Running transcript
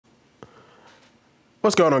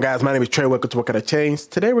What's going on, guys? My name is Trey. Welcome to What Can I Change?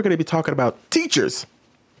 Today we're going to be talking about teachers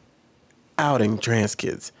outing trans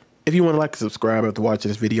kids. If you want to like and subscribe after watching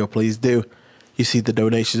this video, please do. You see the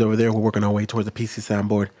donations over there. We're working our way towards the PC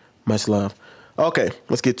soundboard. Much love. Okay,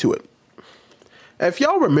 let's get to it. If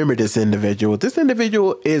y'all remember this individual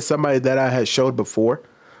is somebody that I had showed before.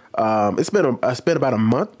 It's been about a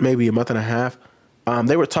month, maybe a month and a half.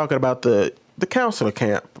 They were talking about the counselor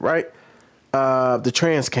camp, right? The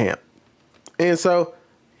trans camp. And so,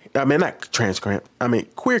 I mean, not trans camp, I mean,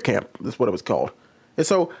 queer camp. That's what it was called. And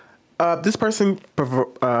so, this person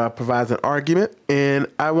provides an argument, and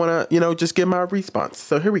I want to, just give my response.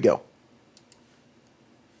 So here we go.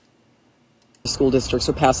 School districts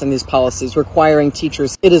are passing these policies requiring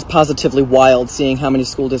teachers. It is positively wild seeing how many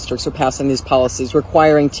school districts are passing these policies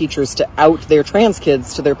requiring teachers to out their trans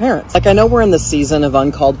kids to their parents. Like, I know we're in the season of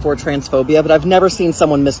uncalled for transphobia, but I've never seen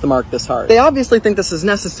someone miss the mark this hard. They obviously think this is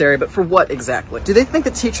necessary, but for what exactly? Do they think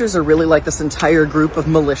that teachers are really like this entire group of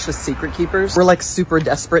malicious secret keepers? We're like super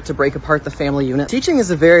desperate to break apart the family unit. Teaching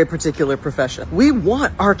is a very particular profession. We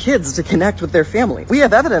want our kids to connect with their family. We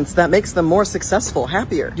have evidence that makes them more successful,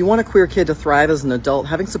 happier. You want a queer kid to thrive as an adult,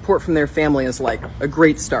 having support from their family is like a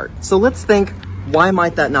great start. So let's think, why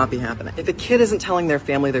might that not be happening? If a kid isn't telling their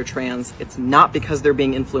family they're trans, it's not because they're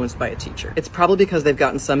being influenced by a teacher. It's probably because they've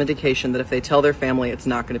gotten some indication that if they tell their family, it's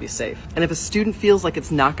not going to be safe. And if a student feels like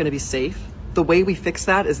it's not going to be safe, the way we fix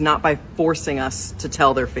that is not by forcing us to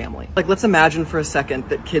tell their family. Like, let's imagine for a second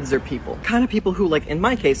that kids are people. Kind of people who, like in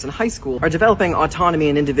my case in high school, are developing autonomy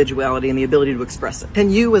and individuality and the ability to express it. Can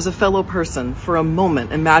you, as a fellow person, for a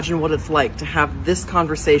moment, imagine what it's like to have this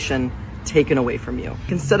conversation taken away from you?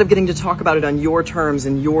 Instead of getting to talk about it on your terms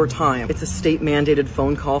in your time, it's a state-mandated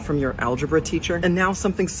phone call from your algebra teacher, and now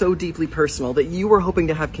something so deeply personal that you were hoping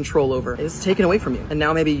to have control over is taken away from you. And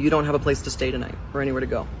now maybe you don't have a place to stay tonight or anywhere to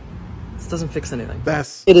go. This doesn't fix anything.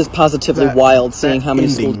 It is positively wild seeing how many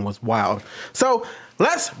schools was wild. So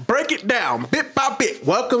let's break it down bit by bit.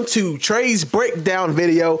 Welcome to Trey's breakdown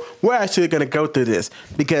video. We're actually going to go through this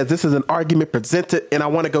because this is an argument presented, and I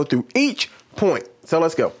want to go through each point. So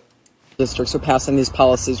let's go. Districts are passing these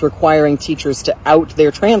policies requiring teachers to out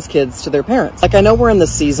their trans kids to their parents. Like, I know we're in the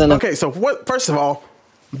season. Okay, so first of all,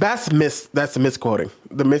 that's a misquoting,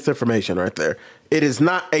 the misinformation right there. It is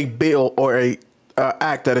not a bill or a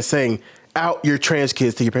act that is saying out your trans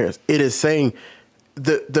kids to your parents. It is saying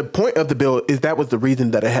the point of the bill is that was the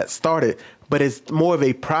reason that it had started, but it's more of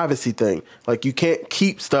a privacy thing. Like, you can't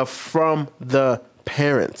keep stuff from the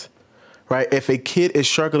parents, right? If a kid is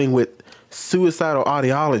struggling with suicidal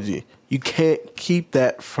ideology, you can't keep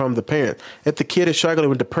that from the parents. If the kid is struggling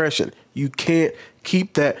with depression, you can't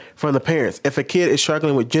keep that from the parents. If a kid is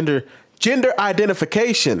struggling with gender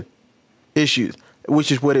identification issues,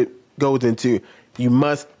 which is what it goes into, you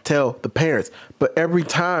must tell the parents. But every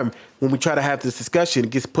time when we try to have this discussion, it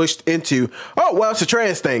gets pushed into, oh, well, it's a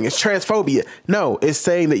trans thing. It's transphobia. No, it's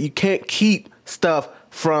saying that you can't keep stuff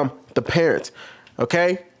from the parents.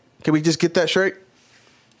 Okay? Can we just get that straight?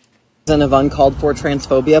 Of uncalled for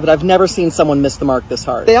transphobia, but I've never seen someone miss the mark this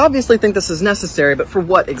hard. They obviously think this is necessary, but for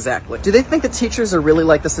what exactly? Do they think that teachers are really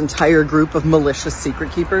like this entire group of malicious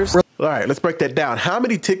secret keepers? All right, let's break that down. How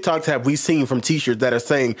many TikToks have we seen from teachers that are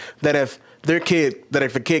saying that if a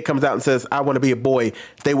kid comes out and says, I want to be a boy,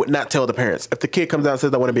 they would not tell the parents. If the kid comes out and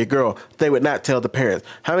says, I want to be a girl, they would not tell the parents.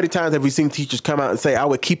 How many times have we seen teachers come out and say, I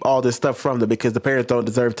would keep all this stuff from them because the parents don't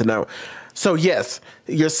deserve to know? So yes,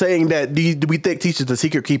 you're saying that do we think teachers are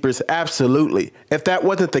secret keepers? Absolutely. If that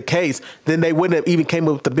wasn't the case, then they wouldn't have even came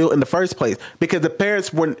up with the bill in the first place, because the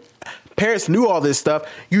parents knew all this stuff.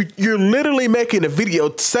 You're literally making a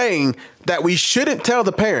video saying that we shouldn't tell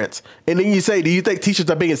the parents, and then you say, do you think teachers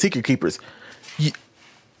are being secret keepers?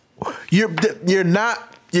 You're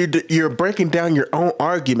breaking down your own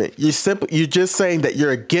argument. You're just saying that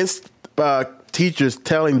you're against teachers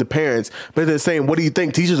telling the parents, but they're saying, what do you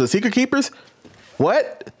think, teachers are secret keepers?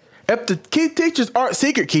 What? If the teachers aren't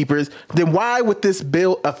secret keepers, then why would this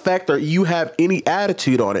bill affect or you have any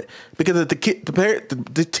attitude on it? Because if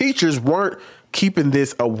the teachers weren't keeping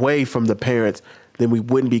this away from the parents, then we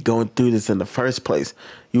wouldn't be going through this in the first place.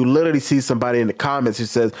 You literally see somebody in the comments who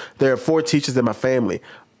says, there are 4 teachers in my family.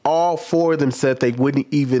 All 4 of them said they wouldn't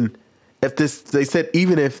even,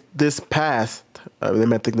 even if this passed, they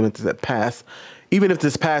might think they meant to pass, even if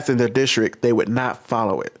this passed in their district, they would not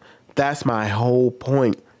follow it. That's my whole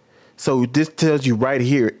point. So this tells you right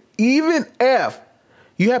here, even if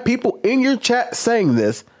you have people in your chat saying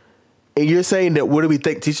this, and you're saying that, what do we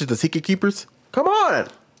think, teachers are secret keepers? Come on.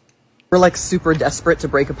 We're like super desperate to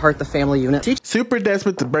break apart the family unit. Super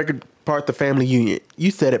desperate to break apart the family unit. You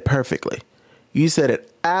said it perfectly. You said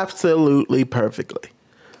it absolutely perfectly.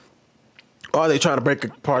 Or are they trying to break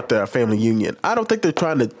apart the family union? I don't think they're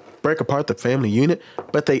trying to break apart the family unit,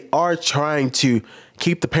 but they are trying to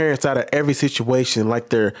keep the parents out of every situation, like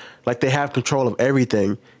they have control of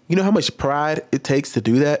everything. You know how much pride it takes to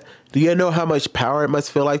do that? Do you know how much power it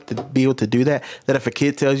must feel like to be able to do that? That if a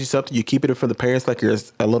kid tells you something, you keep it from the parents like you're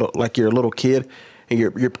a little kid, and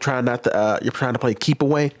you're trying not to you're trying to play keep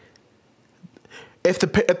away. If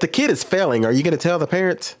the kid is failing, are you going to tell the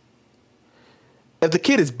parents? If the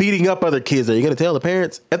kid is beating up other kids, are you going to tell the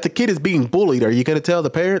parents? If the kid is being bullied, are you going to tell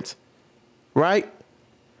the parents? Right?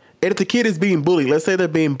 And if the kid is being bullied, let's say they're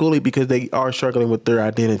being bullied because they are struggling with their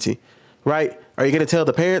identity, right? Are you going to tell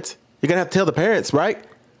the parents? You're going to have to tell the parents, right?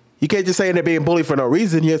 You can't just say they're being bullied for no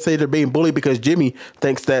reason. You have to say they're being bullied because Jimmy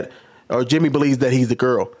thinks that, or Jimmy believes that he's a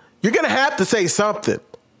girl. You're going to have to say something.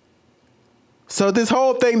 So this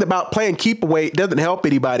whole thing about playing keep away doesn't help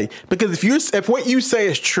anybody, because if what you say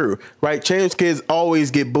is true, right? Trans kids always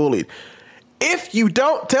get bullied. If you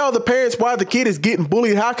don't tell the parents why the kid is getting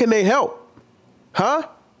bullied, how can they help? Huh?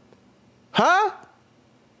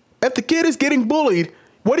 If the kid is getting bullied,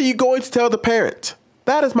 what are you going to tell the parent?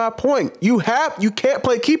 That is my point. You can't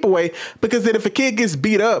play keep away, because then if a kid gets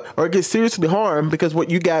beat up or gets seriously harmed because what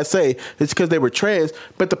you guys say is because they were trans,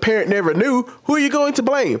 but the parent never knew, who are you going to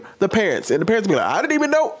blame? The parents. And the parents be like, I didn't even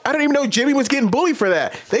know Jimmy was getting bullied for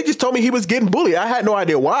that. They just told me he was getting bullied. I had no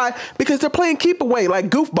idea why, because they're playing keep away like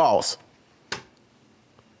goofballs.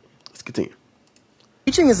 Let's continue.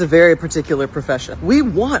 Teaching is a very particular profession. We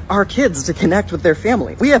want our kids to connect with their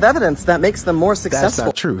family. We have evidence that makes them more successful. That's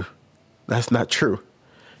not true. That's not true.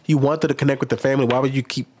 You want them to connect with the family. Why would you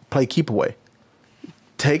play keep away?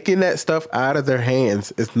 Taking that stuff out of their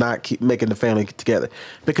hands is not making the family get together,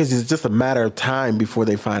 because it's just a matter of time before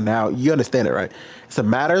they find out. You understand it, right? It's a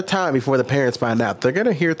matter of time before the parents find out. They're going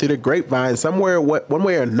to hear through the grapevine somewhere, one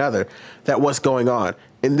way or another, that what's going on.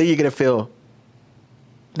 And then you're going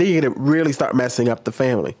to really start messing up the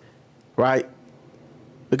family, right?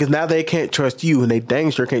 Because now they can't trust you, and they dang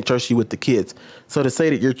sure can't trust you with the kids. So to say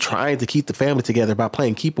that you're trying to keep the family together by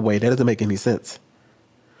playing keep away, that doesn't make any sense.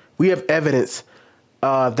 We have evidence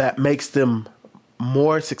that makes them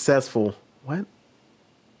more successful. What?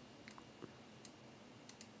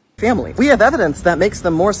 Family. We have evidence that makes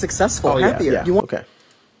them more successful, happier. Yeah. You want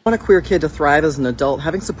a queer kid to thrive as an adult,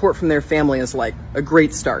 having support from their family is like a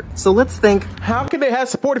great start. So let's think, how can they have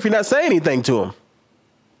support if you're not saying anything to them?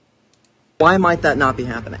 why might that not be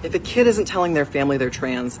happening? If a kid isn't telling their family they're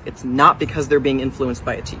trans, it's not because they're being influenced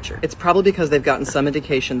by a teacher. It's probably because they've gotten some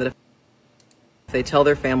indication that if they tell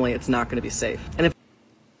their family, it's not going to be safe. And if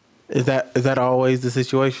is that always the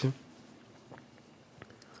situation?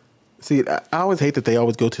 See, I always hate that they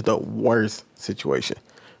always go to the worst situation.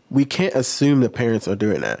 We can't assume the parents are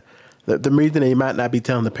doing that. The reason they might not be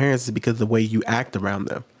telling the parents is because of the way you act around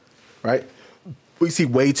them, right? We see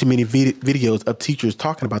way too many videos of teachers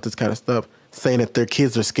talking about this kind of stuff, saying that their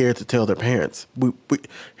kids are scared to tell their parents.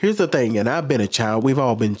 Here's the thing, and I've been a child. We've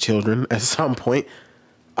all been children at some point.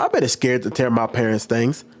 I've been scared to tell my parents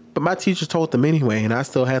things, but my teacher told them anyway, and I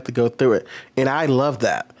still had to go through it. And I love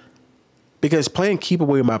that, because playing keep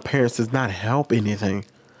away with my parents does not help anything,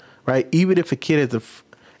 right? Even if a kid is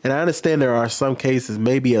and I understand there are some cases,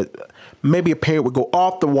 maybe a parent would go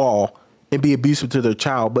off the wall and be abusive to their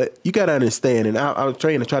child, but you got to understand, and I'm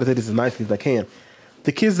trying to say this as nicely as I can.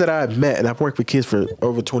 The kids that I've met, and I've worked with kids for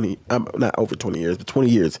over 20, not over 20 years, but 20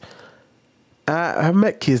 years. I've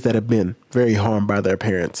met kids that have been very harmed by their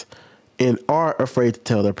parents and are afraid to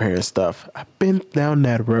tell their parents stuff. I've been down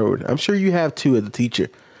that road. I'm sure you have too as a teacher.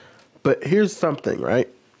 But here's something, right?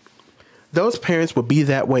 Those parents will be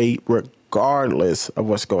that way regardless of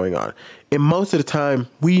what's going on. And most of the time,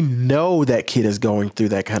 we know that kid is going through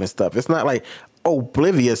that kind of stuff. It's not like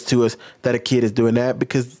oblivious to us that a kid is doing that,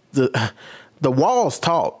 because the walls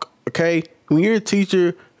talk, okay? When you're a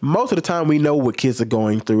teacher, most of the time we know what kids are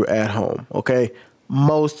going through at home, okay?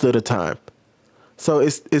 Most of the time. So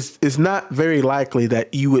it's not very likely that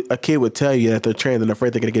a kid would tell you that they're trans and they're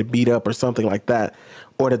afraid they're going to get beat up or something like that,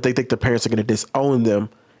 or that they think the parents are going to disown them,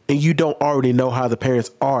 and you don't already know how the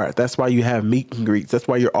parents are. That's why you have meet and greets. That's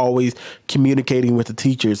why you're always communicating with the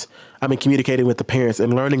teachers. Communicating with the parents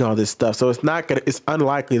and learning all this stuff. So it's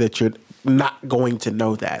unlikely that you're not going to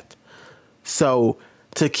know that. So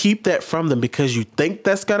to keep that from them because you think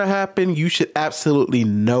that's going to happen, you should absolutely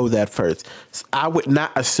know that first. I would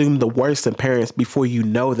not assume the worst in parents before you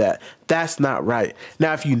know that. That's not right.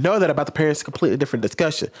 Now, if you know that about the parents, it's a completely different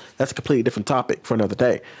discussion. That's a completely different topic for another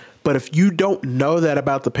day. But if you don't know that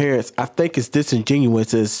about the parents, I think it's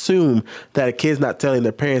disingenuous to assume that a kid's not telling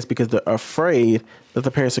their parents because they're afraid that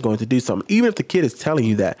the parents are going to do something. Even if the kid is telling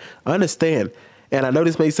you that, understand. And I know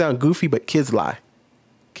this may sound goofy, but kids lie.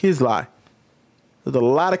 Kids lie. There's a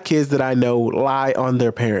lot of kids that I know lie on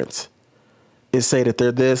their parents and say that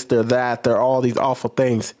they're this, they're that, they're all these awful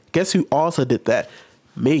things. Guess who also did that?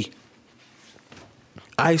 Me.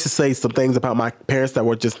 I used to say some things about my parents that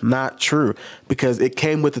were just not true because it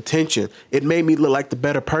came with attention. It made me look like the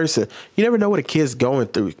better person. You never know what a kid's going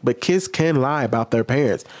through, but kids can lie about their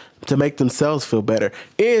parents to make themselves feel better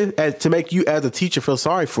and to make you as a teacher feel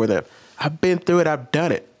sorry for them. I've been through it. I've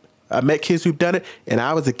done it. I met kids who've done it, and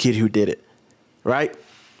I was a kid who did it. Right?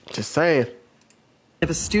 Just saying. If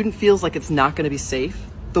a student feels like it's not going to be safe,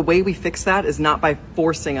 the way we fix that is not by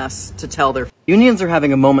forcing us to tell their... Unions are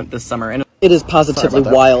having a moment this summer, and it is positively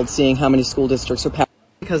wild seeing how many school districts are passing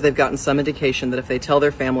because they've gotten some indication that if they tell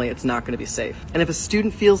their family, it's not going to be safe. And if a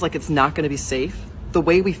student feels like it's not going to be safe, the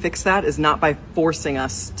way we fix that is not by forcing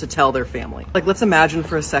us to tell their family. Like, let's imagine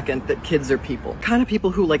for a second that kids are people. Kind of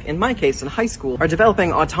people who, like in my case, in high school, are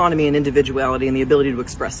developing autonomy and individuality and the ability to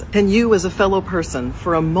express it. Can you, as a fellow person,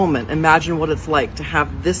 for a moment, imagine what it's like to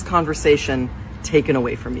have this conversation taken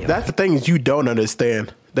away from you? That's the thing is you don't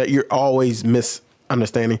understand, that you're always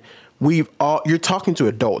misunderstanding. You're talking to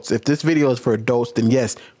adults. If this video is for adults, then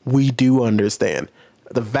yes, we do understand.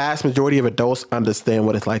 The vast majority of adults understand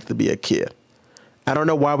what it's like to be a kid. I don't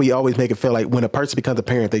know why we always make it feel like when a person becomes a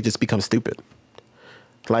parent, they just become stupid.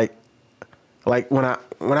 Like when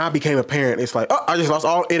I became a parent, it's like, oh, I just lost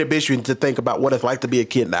all inhibition to think about what it's like to be a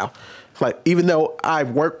kid now. It's like, even though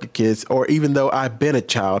I've worked with kids, or even though I've been a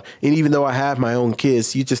child, and even though I have my own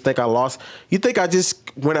kids, you just think I lost. You think I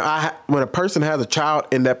just, when a person has a child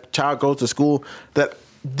and that child goes to school, that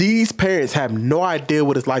these parents have no idea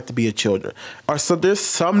what it's like to be a children. So there's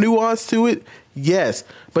some nuance to it. Yes,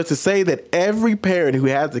 but to say that every parent who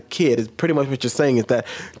has a kid is pretty much what you're saying is that,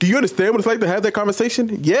 do you understand what it's like to have that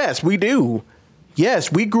conversation? Yes, we do. Yes,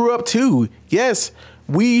 we grew up too. Yes,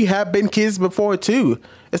 we have been kids before too.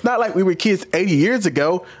 It's not like we were kids 80 years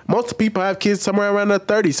ago. Most people have kids somewhere around their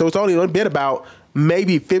 30s, so it's only been about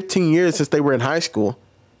maybe 15 years since they were in high school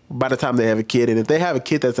by the time they have a kid. And if they have a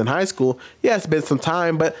kid that's in high school, yeah, it's been some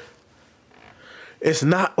time, but it's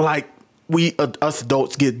not like us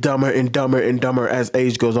adults get dumber and dumber and dumber as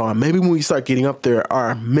age goes on. Maybe when we start getting up there,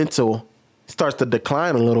 our mental starts to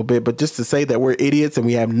decline a little bit. But just to say that we're idiots and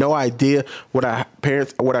we have no idea what our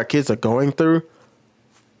parents, what our kids are going through,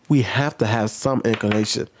 we have to have some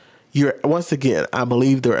inclination. Once again, I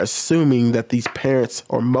believe they're assuming that these parents,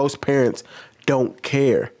 or most parents, don't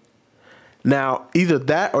care. Now, either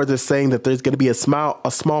that or they're saying that there's going to be a small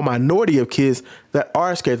minority of kids that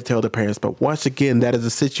are scared to tell their parents. But once again, that is a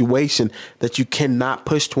situation that you cannot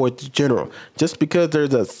push towards the general. Just because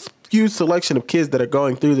there's a few selection of kids that are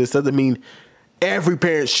going through this doesn't mean every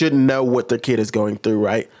parent shouldn't know what their kid is going through,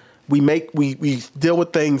 right? We deal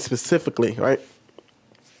with things specifically, right?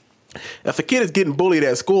 If a kid is getting bullied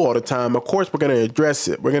at school all the time, of course, we're going to address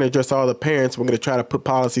it. We're going to address all the parents. We're going to try to put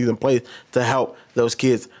policies in place to help those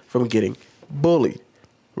kids from getting bullied,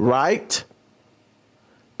 right?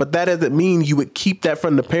 But that doesn't mean you would keep that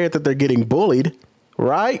from the parent that they're getting bullied,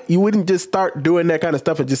 right? You wouldn't just start doing that kind of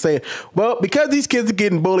stuff and just saying, well, because these kids are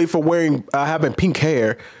getting bullied for having pink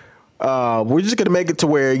hair, we're just going to make it to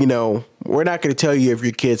where, we're not going to tell you if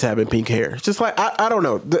your kid's having pink hair. It's just like, I don't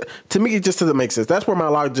know. To me, it just doesn't make sense. That's where my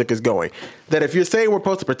logic is going. That if you're saying we're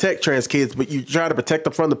supposed to protect trans kids, but you try to protect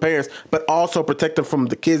them from the parents, but also protect them from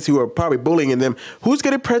the kids who are probably bullying them, who's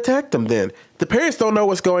going to protect them then? The parents don't know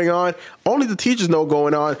what's going on. Only the teachers know what's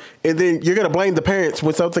going on. And then you're going to blame the parents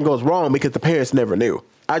when something goes wrong because the parents never knew.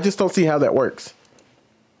 I just don't see how that works.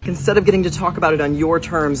 Instead of getting to talk about it on your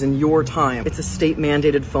terms and your time, it's a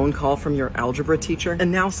state-mandated phone call from your algebra teacher,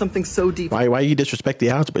 and now something so deep... Why you disrespect the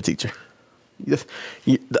algebra teacher?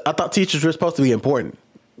 I thought teachers were supposed to be important.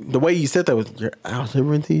 The way you said that was your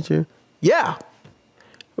algebra teacher? Yeah.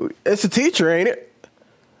 It's a teacher, ain't it?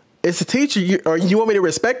 It's a teacher. You want me to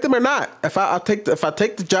respect them or not? If I take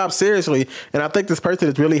the job seriously and I think this person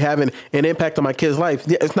is really having an impact on my kid's life,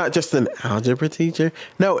 it's not just an algebra teacher.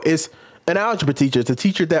 No, it's an algebra teacher. It's a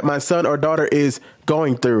teacher that my son or daughter is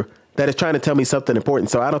going through that is trying to tell me something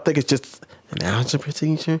important. So I don't think it's just an algebra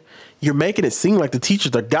teacher. You're making it seem like the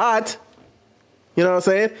teachers are God. You know what I'm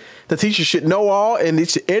saying? The teacher should know all and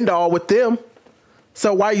it should end all with them.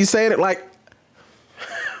 So why are you saying it like...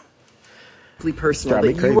 personal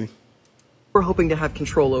that you were hoping to have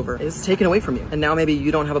control over is taken away from you, and now maybe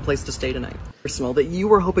you don't have a place to stay tonight. Personal that you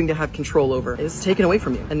were hoping to have control over is taken away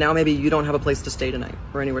from you, and now maybe you don't have a place to stay tonight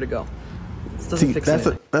or anywhere to go. This doesn't fix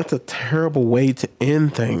anything. That's a terrible way to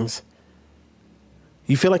end things.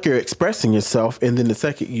 You feel like you're expressing yourself, and then the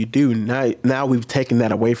second you do, now we've taken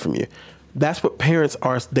that away from you. That's what parents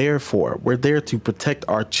are there for. We're there to protect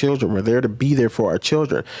our children. We're there to be there for our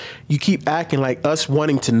children. You keep acting like us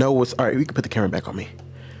wanting to know what's... All right, we can put the camera back on me.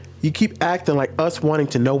 You keep acting like us wanting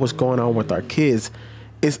to know what's going on with our kids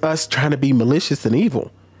is us trying to be malicious and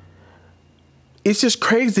evil. It's just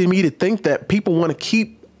crazy to me to think that people want to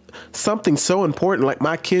keep something so important, like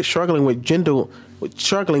my kids struggling with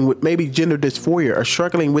maybe gender dysphoria, or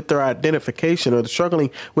struggling with their identification, or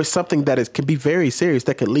struggling with something that can be very serious,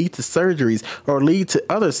 that could lead to surgeries or lead to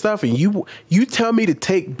other stuff. And you tell me to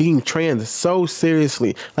take being trans so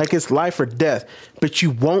seriously, like it's life or death, but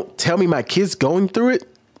you won't tell me my kid's going through it?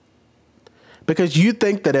 Because you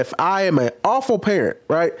think that if I am an awful parent,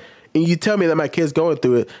 right, and you tell me that my kid's going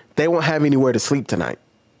through it, they won't have anywhere to sleep tonight.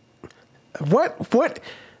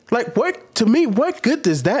 To me, what good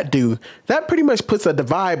does that do? That pretty much puts a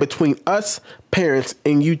divide between us parents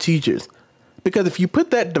and you teachers. Because if you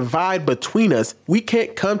put that divide between us, we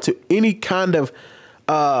can't come to any kind of,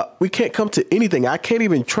 we can't come to anything. I can't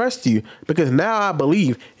even trust you, because now I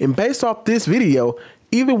believe, and based off this video,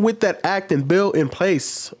 even with that act and bill in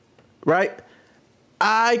place, right,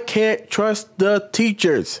 I can't trust the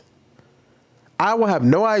teachers. I will have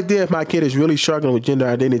no idea if my kid is really struggling with gender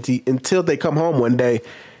identity until they come home one day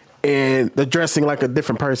and they're dressing like a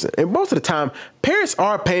different person. And most of the time, parents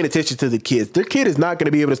are paying attention to the kids. Their kid is not going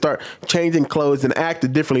to be able to start changing clothes and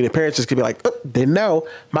acting differently. The parents just could be like, oh, didn't know.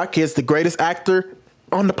 My kid's the greatest actor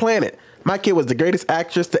on the planet. My kid was the greatest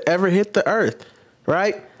actress to ever hit the earth,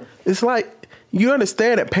 right? It's like, you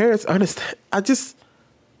understand that parents understand.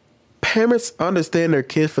 Parents understand their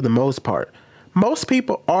kids for the most part. Most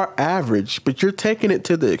people are average, but you're taking it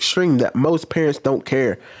to the extreme that most parents don't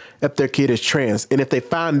care if their kid is trans. And if they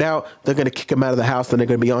find out, they're going to kick them out of the house and they're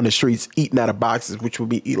going to be on the streets eating out of boxes, which would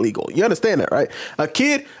be illegal. You understand that, right? A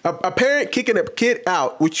parent kicking a kid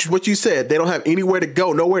out, which what you said, they don't have anywhere to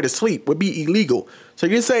go, nowhere to sleep, would be illegal. So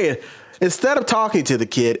you're saying, instead of talking to the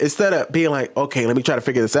kid, instead of being like, okay, let me try to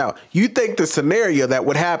figure this out, you think the scenario that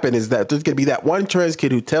would happen is that there's going to be that one trans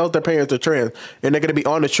kid who tells their parents they're trans and they're going to be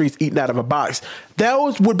on the streets eating out of a box.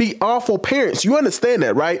 Those would be awful parents. You understand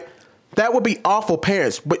that, right? That would be awful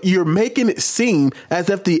parents, but you're making it seem as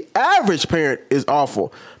if the average parent is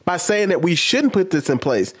awful by saying that we shouldn't put this in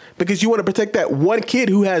place because you want to protect that one kid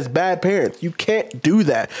who has bad parents. You can't do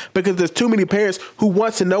that because there's too many parents who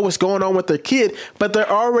want to know what's going on with their kid, but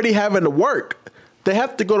they're already having to work. They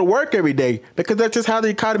have to go to work every day because that's just how the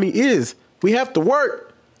economy is. We have to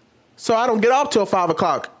work. So I don't get off till 5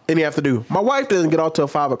 o'clock in the afternoon. My wife doesn't get off till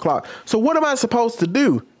 5 o'clock. So what am I supposed to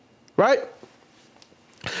do? Right?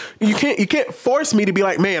 You can't force me to be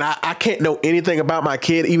like, man, I can't know anything about my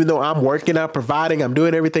kid, even though I'm working, I'm providing, I'm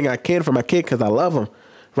doing everything I can for my kid because I love him,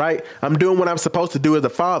 right? I'm doing what I'm supposed to do as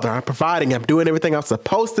a father. I'm providing, I'm doing everything I'm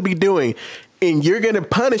supposed to be doing. And you're going to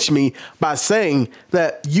punish me by saying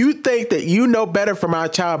that you think that you know better for my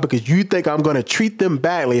child because you think I'm going to treat them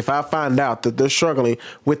badly if I find out that they're struggling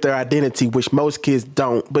with their identity, which most kids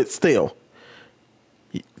don't, but still.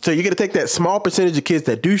 So you're going to take that small percentage of kids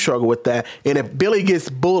that do struggle with that. And if Billy gets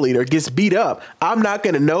bullied or gets beat up, I'm not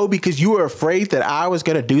going to know because you were afraid that I was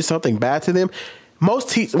going to do something bad to them. Most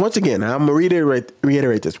teachers, once again, I'm going to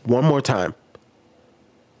reiterate this one more time.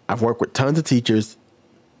 I've worked with tons of teachers,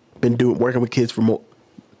 been working with kids for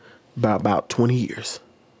about 20 years.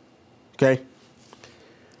 Okay.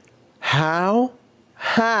 How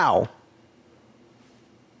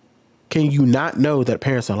can you not know that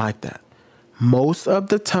parents are like that? Most of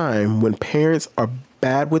the time when parents are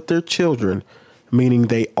bad with their children, meaning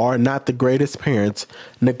they are not the greatest parents,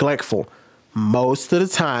 neglectful, most of the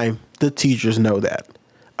time the teachers know that.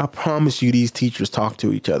 I promise you these teachers talk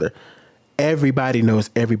to each other. Everybody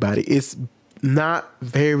knows everybody. It's not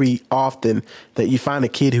very often that you find a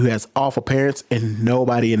kid who has awful parents and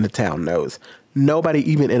nobody in the town knows. Nobody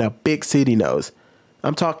even in a big city knows.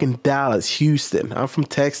 I'm talking Dallas, Houston. I'm from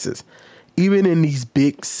Texas. Even in these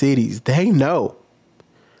big cities, they know.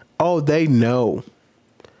 Oh, they know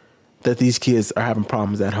that these kids are having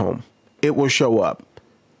problems at home. It will show up.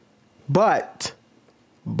 But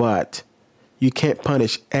you can't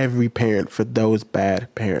punish every parent for those bad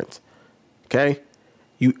parents. Okay?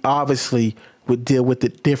 You obviously would deal with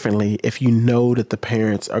it differently if you know that the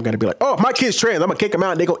parents are going to be like, oh, my kid's trans, I'm going to kick them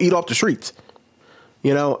out and they're going to eat off the streets.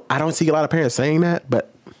 You know, I don't see a lot of parents saying that, but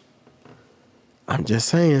I'm just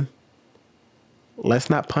saying.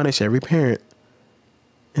 Let's not punish every parent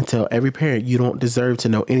and tell every parent you don't deserve to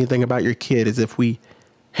know anything about your kid as if we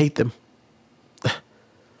hate them.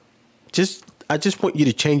 I just want you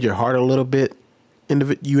to change your heart a little bit,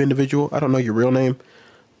 you individual. I don't know your real name,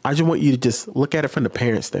 I just want you to just look at it from the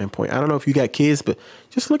parent standpoint. I don't know if you got kids, but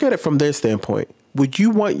just look at it from their standpoint. If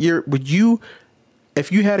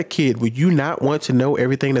you had a kid, would you not want to know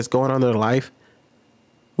everything that's going on in their life?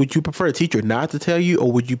 Would you prefer a teacher not to tell you,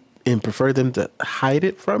 or would you prefer them to hide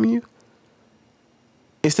it from you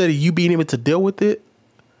instead of you being able to deal with it?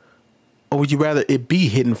 Or would you rather it be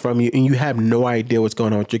hidden from you and you have no idea what's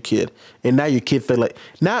going on with your kid? And now your kid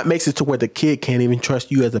now it makes it to where the kid can't even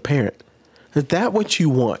trust you as a parent. Is that what you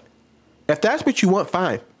want? If that's what you want,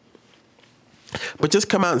 fine. But just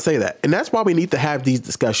come out and say that. And that's why we need to have these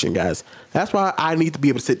discussions, guys. That's why I need to be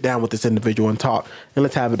able to sit down with this individual and talk, and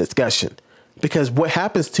let's have a discussion. Because what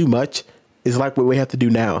happens too much is like what we have to do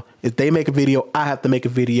now. If they make a video, I have to make a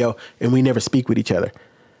video, and we never speak with each other.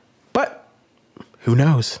 But who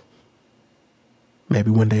knows?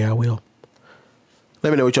 Maybe one day I will.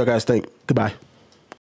 Let me know what y'all guys think. Goodbye.